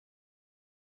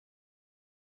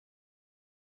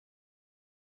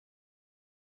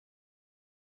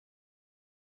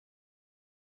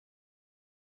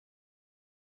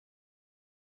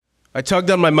I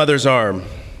tugged on my mother's arm,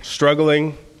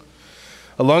 struggling,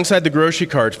 alongside the grocery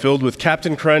cart filled with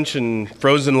Captain Crunch and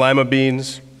frozen lima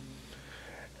beans,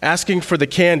 asking for the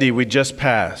candy we'd just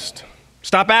passed.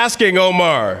 "Stop asking,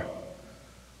 Omar!"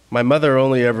 My mother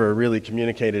only ever really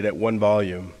communicated at one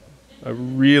volume, a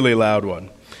really loud one.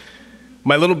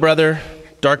 My little brother,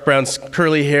 dark brown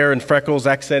curly hair and freckles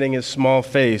accenting his small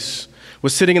face,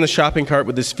 was sitting in the shopping cart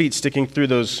with his feet sticking through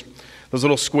those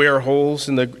little square holes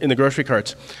in the grocery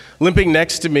carts, limping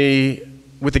next to me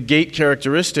with a gait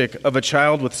characteristic of a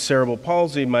child with cerebral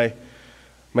palsy. My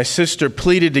sister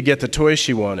pleaded to get the toy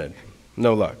she wanted.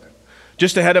 No luck.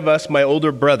 Just ahead of us, my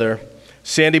older brother,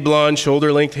 sandy blonde,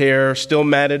 shoulder-length hair, still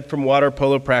matted from water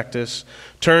polo practice,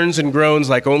 turns and groans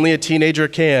like only a teenager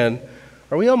can.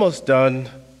 "Are we almost done?"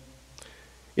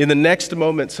 In the next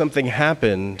moment, something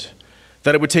happened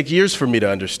that it would take years for me to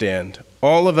understand.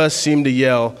 All of us seemed to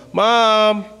yell,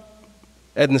 "Mom!"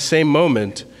 at the same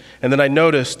moment, and then I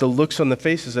noticed the looks on the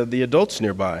faces of the adults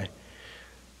nearby.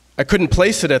 I couldn't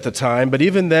place it at the time, but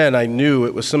even then I knew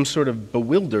it was some sort of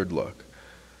bewildered look.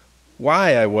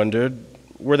 Why, I wondered,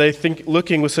 were they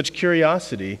looking with such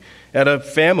curiosity at a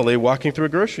family walking through a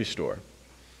grocery store?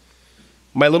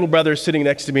 My little brother sitting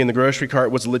next to me in the grocery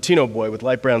cart was a Latino boy with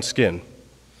light brown skin.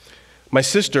 My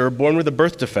sister, born with a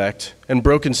birth defect and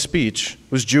broken speech,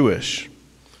 was Jewish.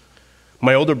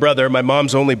 My older brother, my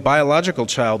mom's only biological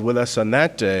child with us on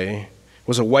that day,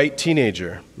 was a white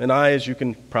teenager, and I, as you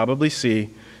can probably see,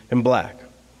 am black.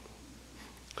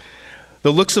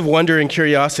 The looks of wonder and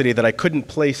curiosity that I couldn't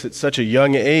place at such a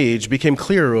young age became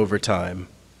clearer over time.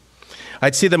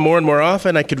 I'd see them more and more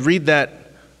often. I could read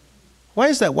that, "Why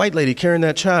is that white lady carrying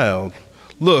that child?"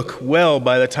 look well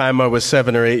by the time I was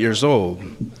 7 or 8 years old.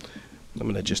 I'm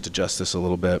going to just adjust this a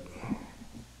little bit.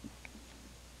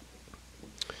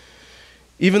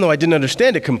 Even though I didn't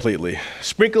understand it completely,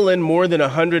 sprinkle in more than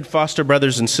 100 foster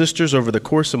brothers and sisters over the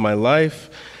course of my life,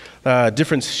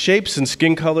 different shapes and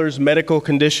skin colors, medical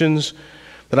conditions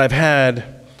that I've had,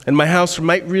 and my house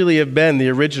might really have been the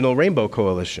original Rainbow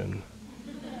Coalition.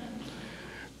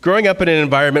 Growing up in an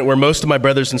environment where most of my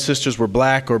brothers and sisters were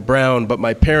black or brown, but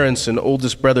my parents and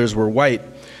oldest brothers were white,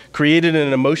 created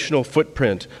an emotional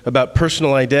footprint about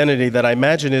personal identity that I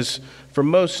imagine is, for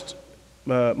most,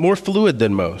 more fluid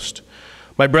than most.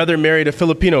 My brother married a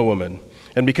Filipino woman,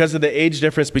 and because of the age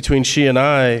difference between she and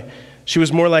I, she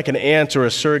was more like an aunt or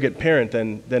a surrogate parent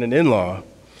than an in-law.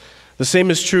 The same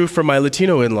is true for my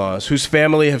Latino in-laws, whose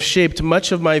family have shaped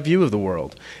much of my view of the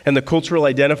world and the cultural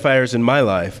identifiers in my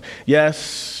life.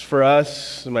 Yes, for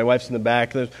us, and my wife's in the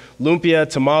back, there's lumpia,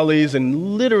 tamales,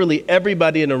 and literally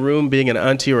everybody in a room being an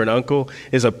auntie or an uncle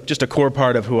is just a core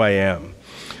part of who I am.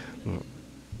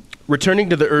 Returning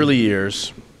to the early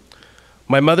years,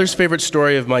 my mother's favorite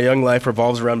story of my young life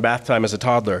revolves around bath time as a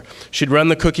toddler. She'd run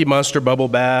the Cookie Monster bubble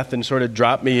bath and sort of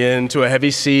drop me into a heavy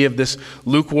sea of this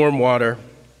lukewarm water.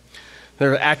 There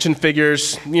were action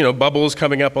figures, bubbles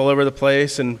coming up all over the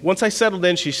place. And once I settled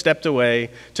in, she stepped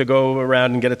away to go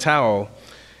around and get a towel.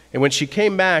 And when she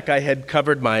came back, I had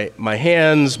covered my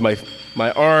hands, my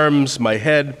arms, my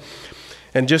head,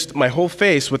 and just my whole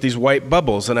face with these white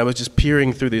bubbles. And I was just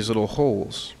peering through these little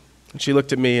holes. And she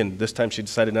looked at me, and this time she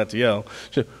decided not to yell.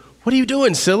 She said, "What are you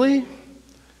doing, silly?"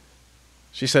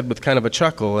 She said with kind of a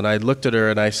chuckle, and I looked at her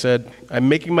and I said, "I'm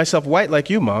making myself white like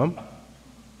you, Mom."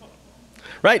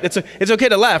 Right? It's okay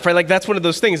to laugh, right? Like that's one of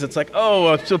those things. It's like,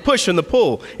 oh, it's a push and the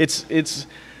pull.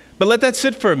 But let that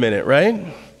sit for a minute, right?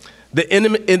 The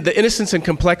innocence and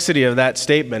complexity of that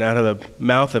statement out of the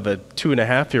mouth of a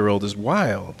 2.5-year-old is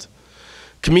wild.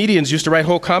 Comedians used to write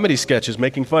whole comedy sketches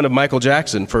making fun of Michael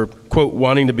Jackson for, quote,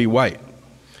 wanting to be white.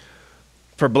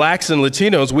 For blacks and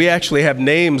Latinos, we actually have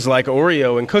names like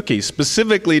Oreo and Cookie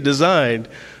specifically designed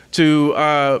to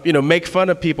make fun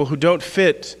of people who don't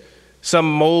fit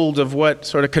some mold of what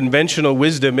sort of conventional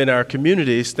wisdom in our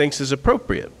communities thinks is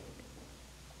appropriate.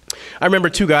 I remember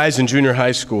 2 guys in junior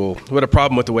high school who had a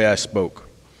problem with the way I spoke.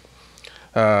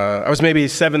 I was maybe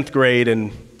 7th grade,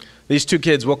 and these 2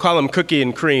 kids, we'll call them Cookie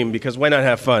and Cream because why not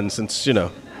have fun since.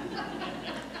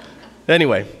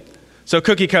 Anyway, so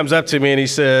Cookie comes up to me and he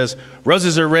says,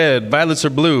 "Roses are red, violets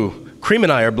are blue, Cream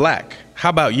and I are black. How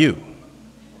about you?"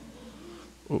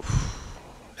 Oof.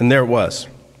 And there it was.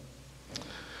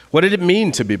 What did it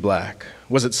mean to be black?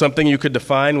 Was it something you could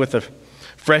define with a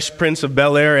Fresh Prince of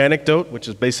Bel-Air anecdote, which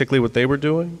is basically what they were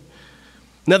doing?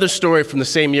 Another story from the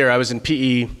same year, I was in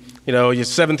PE, you're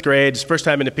 7th grade, it's first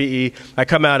time into PE. I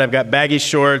come out, I've got baggy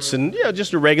shorts and,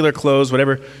 just regular clothes,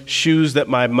 whatever shoes that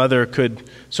my mother could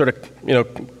sort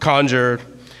of, conjure.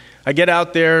 I get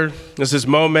out there, there's this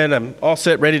moment, I'm all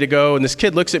set, ready to go, and this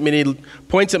kid looks at me and he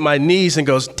points at my knees and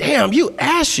goes, "Damn, you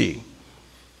ashy."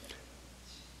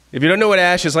 If you don't know what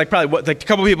ash is, like probably like a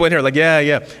couple people in here are like, yeah.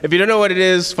 If you don't know what it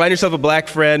is, find yourself a black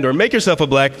friend or make yourself a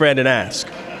black friend and ask.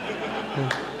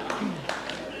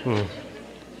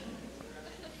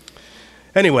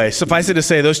 Anyway, suffice it to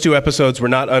say, those two episodes were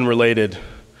not unrelated,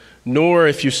 nor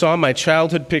if you saw my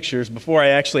childhood pictures before I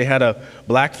actually had a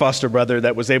black foster brother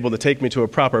that was able to take me to a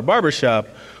proper barbershop,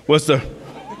 was the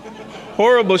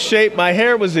horrible shape my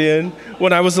hair was in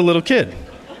when I was a little kid.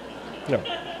 No.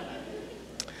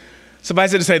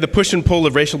 Suffice it to say, the push and pull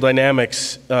of racial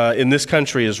dynamics in this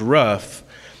country is rough,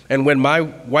 and when my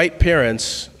white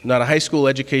parents, not a high school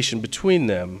education between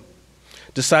them,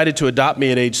 decided to adopt me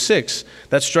at age 6,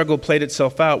 that struggle played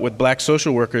itself out with black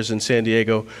social workers in San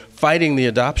Diego fighting the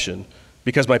adoption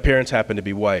because my parents happened to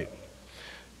be white.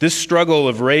 This struggle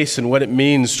of race and what it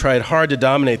means tried hard to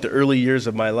dominate the early years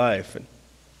of my life.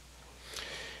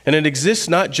 And it exists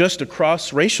not just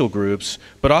across racial groups,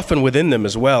 but often within them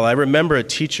as well. I remember a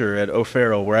teacher at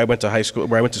O'Farrell, where I went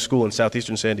to school in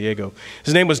southeastern San Diego.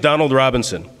 His name was Donald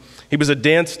Robinson. He was a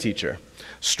dance teacher.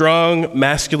 Strong,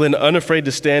 masculine, unafraid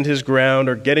to stand his ground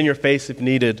or get in your face if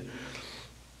needed,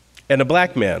 and a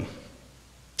black man.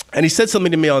 And he said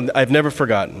something to me I've never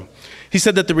forgotten. He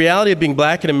said that the reality of being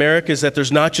black in America is that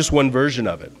there's not just one version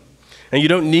of it. And you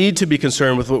don't need to be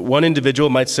concerned with what one individual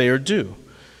might say or do.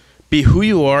 Be who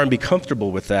you are and be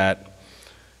comfortable with that.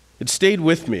 It stayed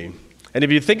with me. And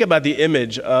if you think about the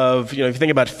image of, if you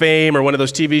think about Fame or one of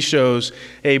those TV shows,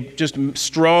 a just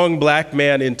strong black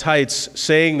man in tights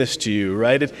saying this to you,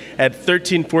 right? At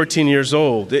 13, 14 years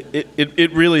old,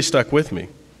 it really stuck with me.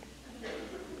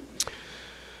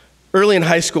 Early in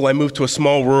high school, I moved to a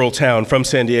small rural town from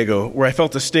San Diego where I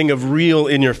felt the sting of real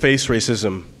in-your-face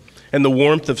racism and the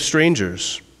warmth of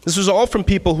strangers. This was all from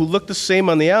people who looked the same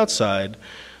on the outside,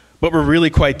 but were really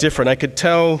quite different. I could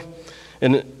tell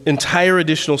an entire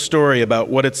additional story about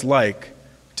what it's like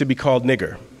to be called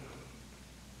nigger.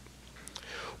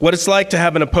 What it's like to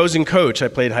have an opposing coach, I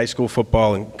played high school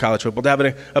football and college football, to have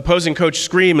an opposing coach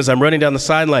scream as I'm running down the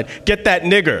sideline, "Get that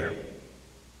nigger."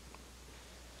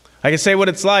 I can say what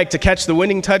it's like to catch the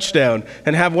winning touchdown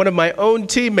and have one of my own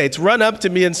teammates run up to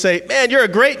me and say, "Man, you're a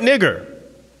great nigger."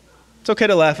 It's okay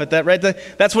to laugh at that, right?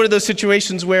 That's one of those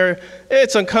situations where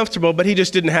it's uncomfortable, but he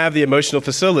just didn't have the emotional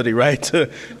facility, right, to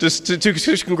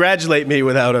congratulate me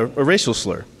without a racial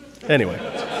slur. Anyway.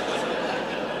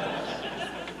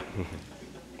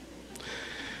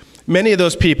 Many of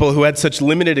those people who had such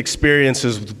limited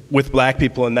experiences with black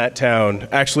people in that town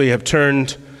actually have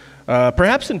turned,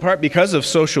 perhaps in part because of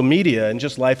social media and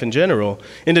just life in general,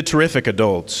 into terrific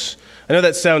adults. I know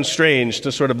that sounds strange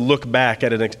to sort of look back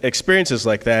at experiences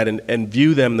like that and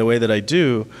view them the way that I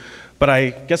do, but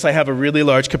I guess I have a really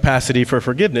large capacity for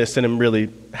forgiveness and I'm really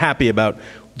happy about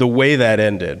the way that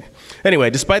ended. Anyway,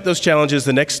 despite those challenges,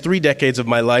 the next 3 decades of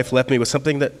my life left me with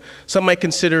something that some might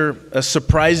consider a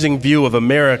surprising view of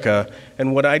America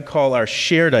and what I'd call our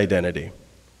shared identity.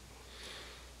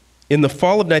 In the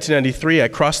fall of 1993, I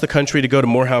crossed the country to go to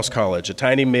Morehouse College, a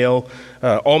tiny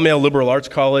all-male liberal arts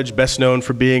college, best known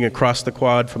for being across the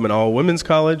quad from an all-women's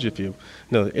college, if you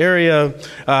know the area,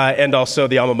 and also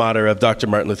the alma mater of Dr.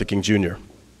 Martin Luther King Jr.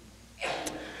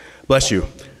 Bless you.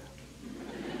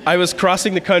 I was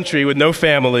crossing the country with no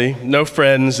family, no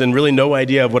friends, and really no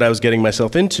idea of what I was getting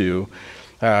myself into.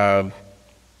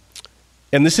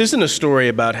 And this isn't a story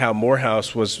about how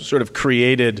Morehouse was sort of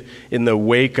created in the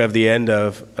wake of the end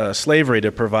of slavery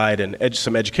to provide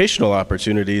some educational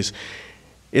opportunities.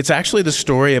 It's actually the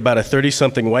story about a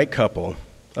 30-something white couple,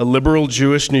 a liberal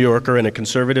Jewish New Yorker and a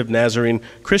conservative Nazarene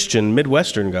Christian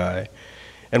Midwestern guy,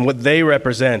 and what they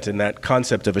represent in that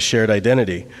concept of a shared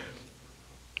identity.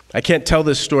 I can't tell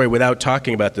this story without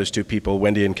talking about those two people,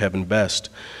 Wendy and Kevin Best.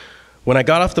 When I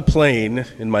got off the plane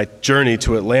in my journey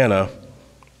to Atlanta,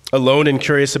 alone and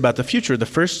curious about the future, the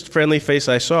first friendly face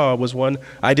I saw was one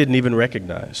I didn't even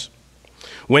recognize.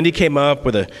 Wendy came up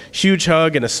with a huge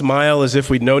hug and a smile as if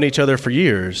we'd known each other for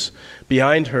years.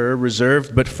 Behind her,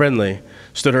 reserved but friendly,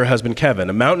 stood her husband Kevin,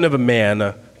 a mountain of a man,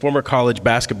 a former college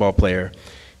basketball player.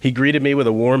 He greeted me with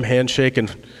a warm handshake,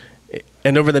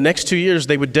 and over the next 2 years,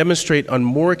 they would demonstrate on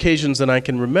more occasions than I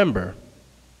can remember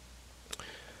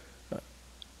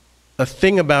a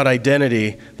thing about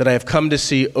identity that I have come to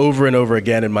see over and over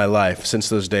again in my life since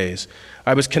those days.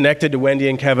 I was connected to Wendy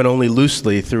and Kevin only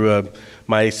loosely through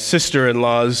my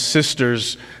sister-in-law's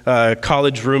sister's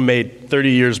college roommate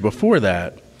 30 years before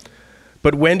that.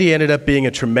 But Wendy ended up being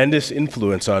a tremendous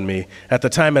influence on me at the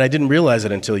time, and I didn't realize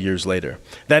it until years later.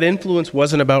 That influence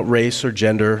wasn't about race or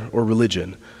gender or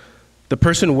religion. The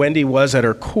person Wendy was at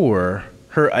her core,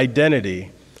 her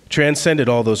identity, transcended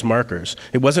all those markers.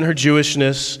 It wasn't her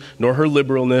Jewishness nor her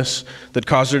liberalness that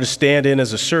caused her to stand in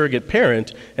as a surrogate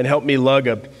parent and help me lug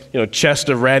a chest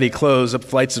of ratty clothes up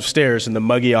flights of stairs in the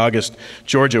muggy August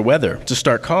Georgia weather to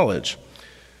start college.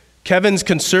 Kevin's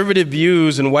conservative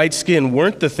views and white skin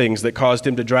weren't the things that caused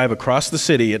him to drive across the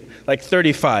city at like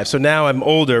 35. So now I'm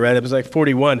older, right? I was like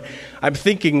 41. I'm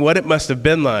thinking what it must have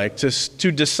been like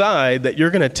to decide that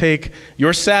you're going to take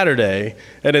your Saturday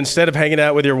and instead of hanging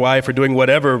out with your wife or doing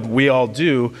whatever we all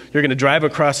do, you're going to drive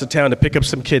across the town to pick up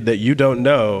some kid that you don't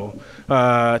know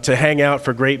to hang out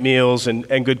for great meals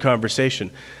and good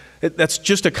conversation. That's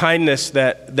just a kindness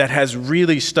that has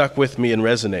really stuck with me and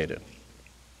resonated.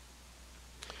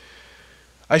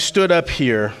 I stood up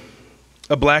here,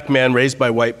 a black man raised by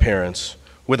white parents,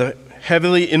 with a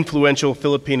heavily influential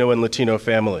Filipino and Latino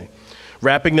family,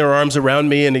 wrapping their arms around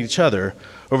me and each other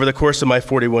over the course of my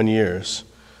 41 years.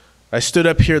 I stood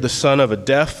up here the son of a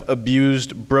deaf,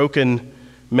 abused, broken,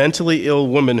 mentally ill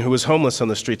woman who was homeless on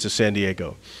the streets of San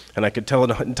Diego. And I could tell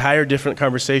an entire different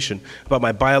conversation about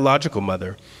my biological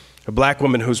mother, a black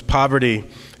woman whose poverty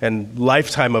and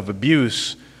lifetime of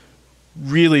abuse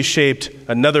really shaped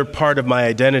another part of my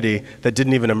identity that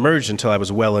didn't even emerge until I was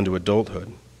well into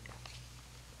adulthood.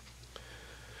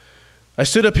 I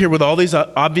stood up here with all these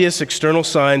obvious external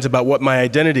signs about what my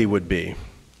identity would be.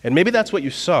 And maybe that's what you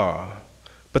saw.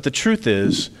 But the truth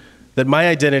is that my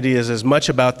identity is as much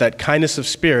about that kindness of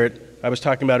spirit I was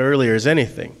talking about earlier as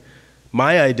anything.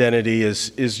 My identity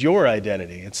is your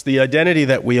identity. It's the identity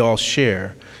that we all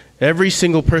share. Every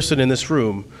single person in this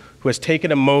room who has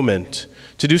taken a moment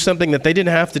to do something that they didn't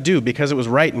have to do because it was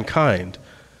right and kind.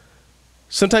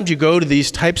 Sometimes you go to these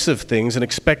types of things and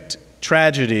expect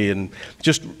tragedy and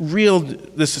just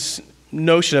this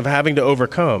notion of having to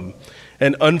overcome.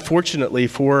 And unfortunately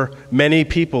for many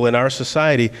people in our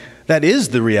society, that is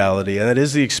the reality and that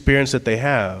is the experience that they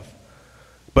have.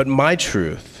 But my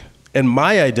truth and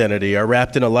my identity are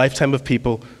wrapped in a lifetime of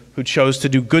people who chose to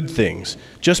do good things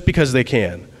just because they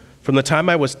can. From the time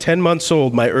I was 10 months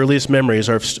old, my earliest memories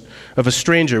are of a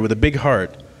stranger with a big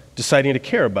heart deciding to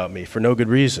care about me for no good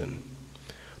reason.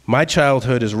 My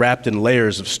childhood is wrapped in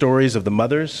layers of stories of the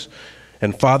mothers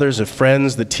and fathers of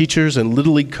friends, the teachers and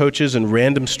little league coaches and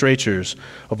random strangers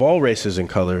of all races and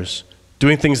colors,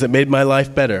 doing things that made my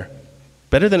life better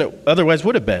than it otherwise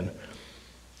would have been.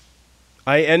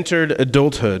 I entered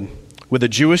adulthood with a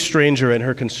Jewish stranger and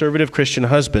her conservative Christian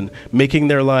husband making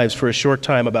their lives for a short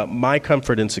time about my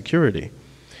comfort and security.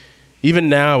 Even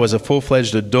now, as a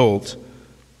full-fledged adult,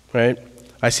 right,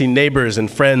 I see neighbors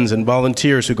and friends and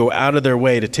volunteers who go out of their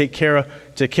way to take care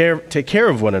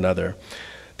of one another.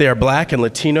 They are black and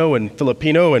Latino and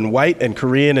Filipino and white and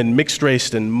Korean and mixed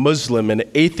race and Muslim and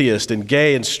atheist and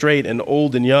gay and straight and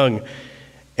old and young.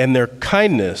 And their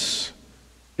kindness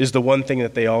is the one thing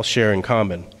that they all share in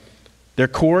common. Their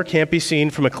core can't be seen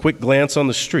from a quick glance on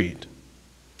the street.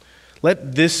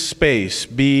 Let this space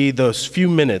be those few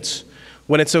minutes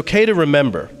when it's okay to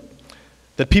remember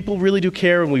that people really do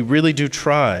care and we really do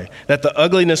try, that the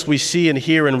ugliness we see and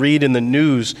hear and read in the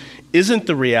news isn't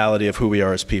the reality of who we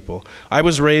are as people. I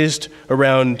was raised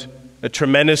around a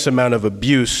tremendous amount of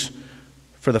abuse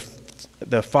for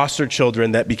the foster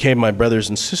children that became my brothers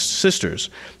and sisters.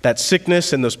 That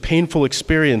sickness and those painful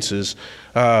experiences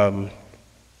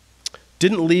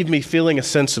didn't leave me feeling a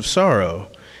sense of sorrow.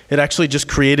 It actually just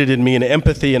created in me an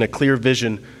empathy and a clear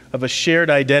vision of a shared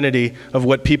identity of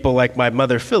what people like my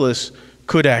mother Phyllis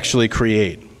could actually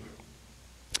create.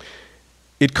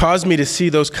 It caused me to see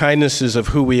those kindnesses of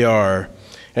who we are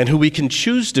and who we can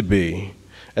choose to be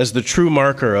as the true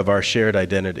marker of our shared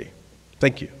identity.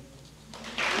 Thank you.